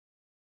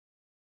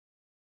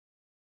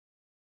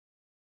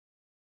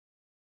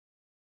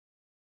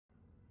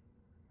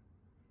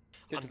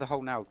Get to the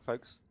hole now,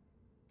 folks.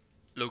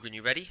 Logan,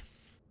 you ready?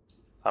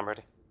 I'm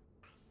ready.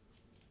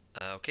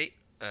 Okay.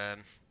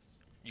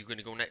 You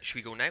gonna go next? Should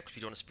we go now? Because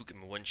we don't want to spook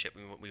him in one ship.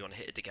 We want to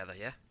hit it together,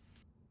 yeah?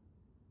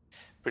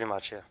 Pretty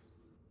much, yeah.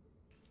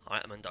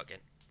 Alright, I'm unducking.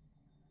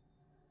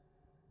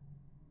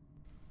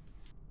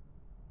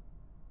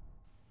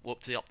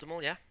 Warp to the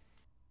optimal, yeah?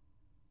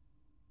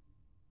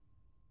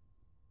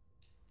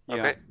 Yeah.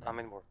 Okay, I'm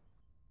in warp.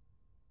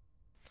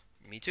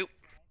 Me too.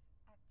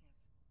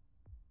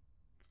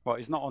 Well,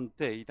 he's not on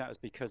D. That is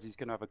because he's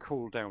going to have a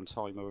cooldown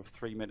timer of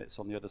 3 minutes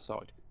on the other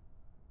side.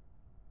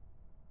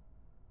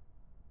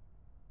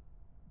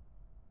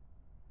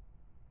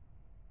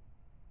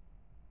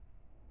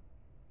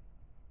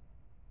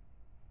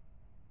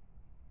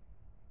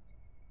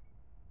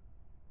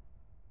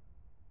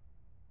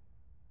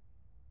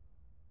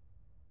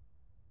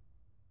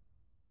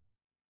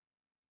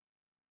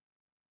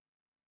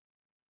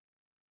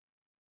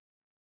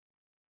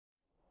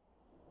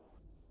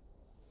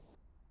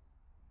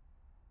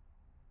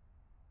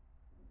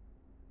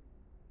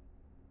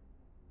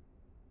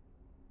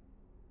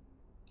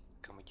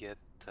 Can we get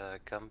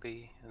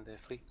Gumby in the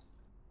fleet?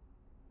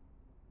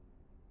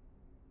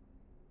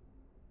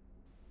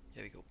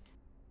 Here we go.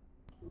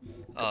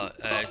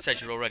 It says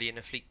you're already in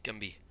the fleet,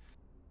 Gumby.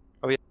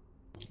 Oh yeah.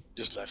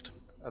 Just left.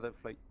 Other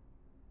fleet.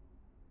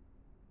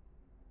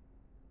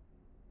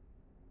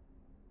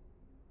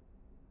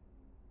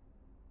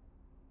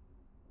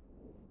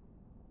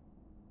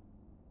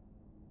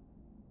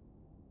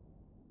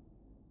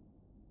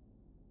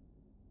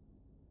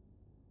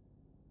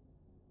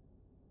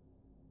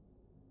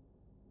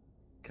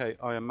 Okay,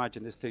 I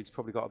imagine this dude's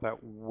probably got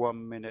about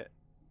 1 minute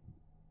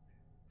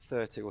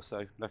 30 or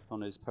so left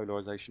on his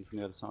polarization from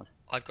the other side.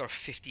 I've got a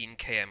 15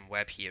 km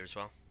web here as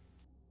well.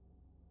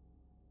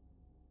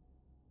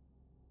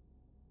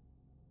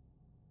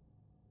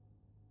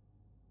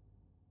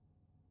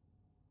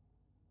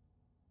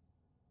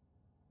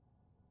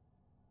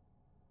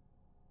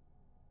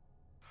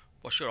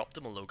 What's your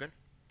optimal, Logan?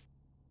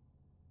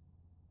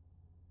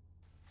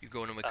 You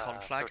going in with con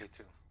flag?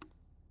 32.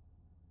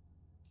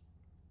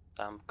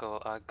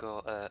 I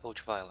go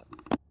ultraviolet.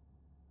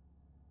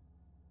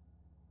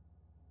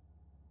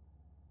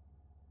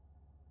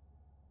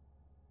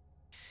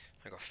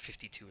 I got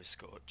 52 as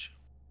Scorch.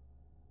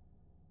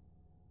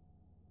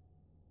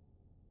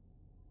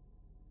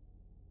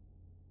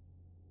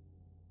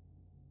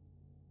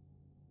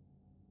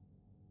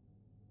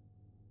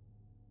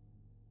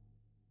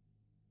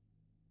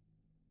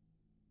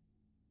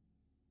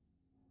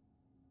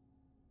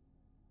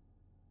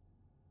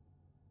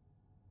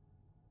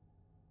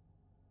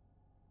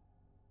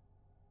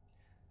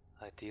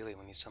 Ideally,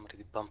 we need somebody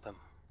to bump him.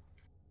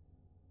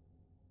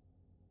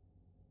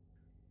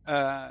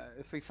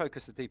 If we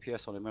focus the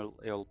DPS on him,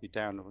 he'll be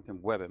down and we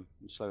can web him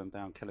and slow him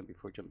down, kill him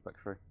before he jumps back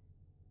through.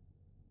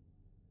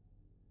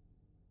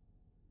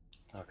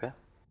 Okay.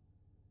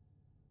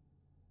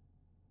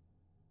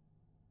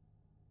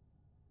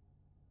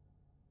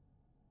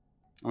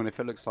 I mean, if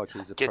it looks like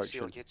he's Get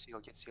seal, approaching.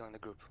 get seal in the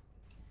group.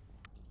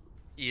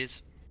 He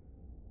is.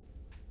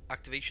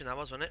 Activation, that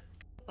was, wasn't it?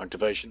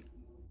 Activation.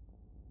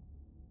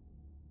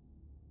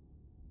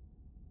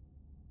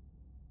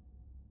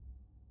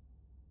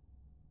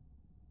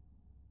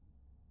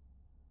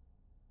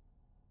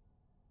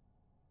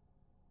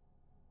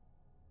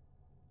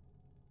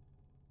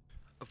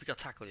 Have we got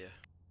tackle here?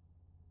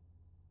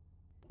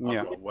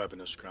 Yeah. I've got a web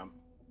and a scram.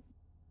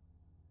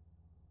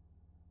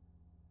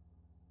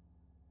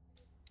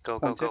 Go,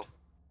 go, Wanted. go.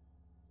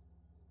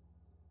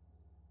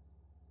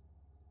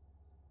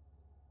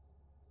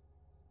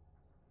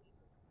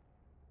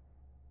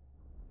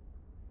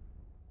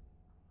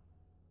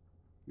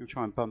 You'll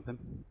try and bump him.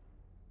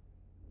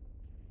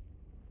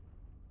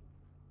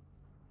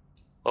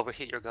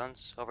 Overheat your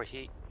guns,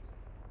 overheat.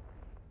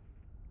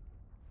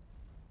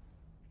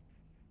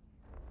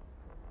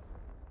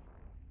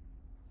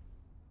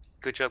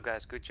 Good job,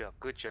 guys, good job,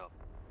 good job.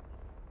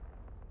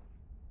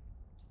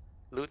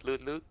 Loot, loot,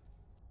 loot.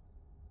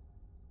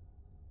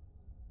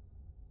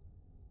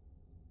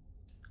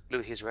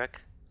 Loot his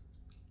wreck.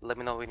 Let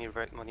me know when you've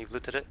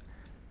looted it.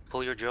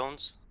 Pull your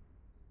drones.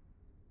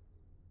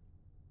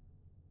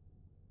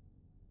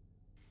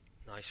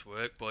 Nice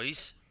work,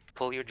 boys.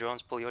 Pull your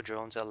drones,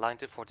 align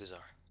to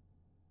Fortizar.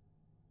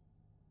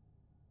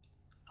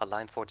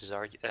 Align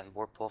Fortizar and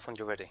warp off when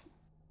you're ready.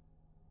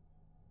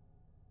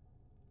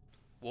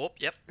 Warp,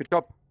 yep. Good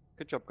job.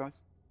 Good job, guys.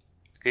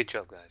 Good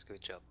job, guys,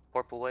 good job.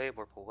 Warp away,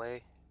 warp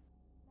away.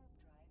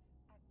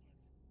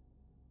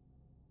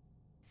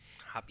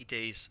 Happy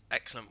days.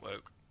 Excellent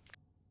work.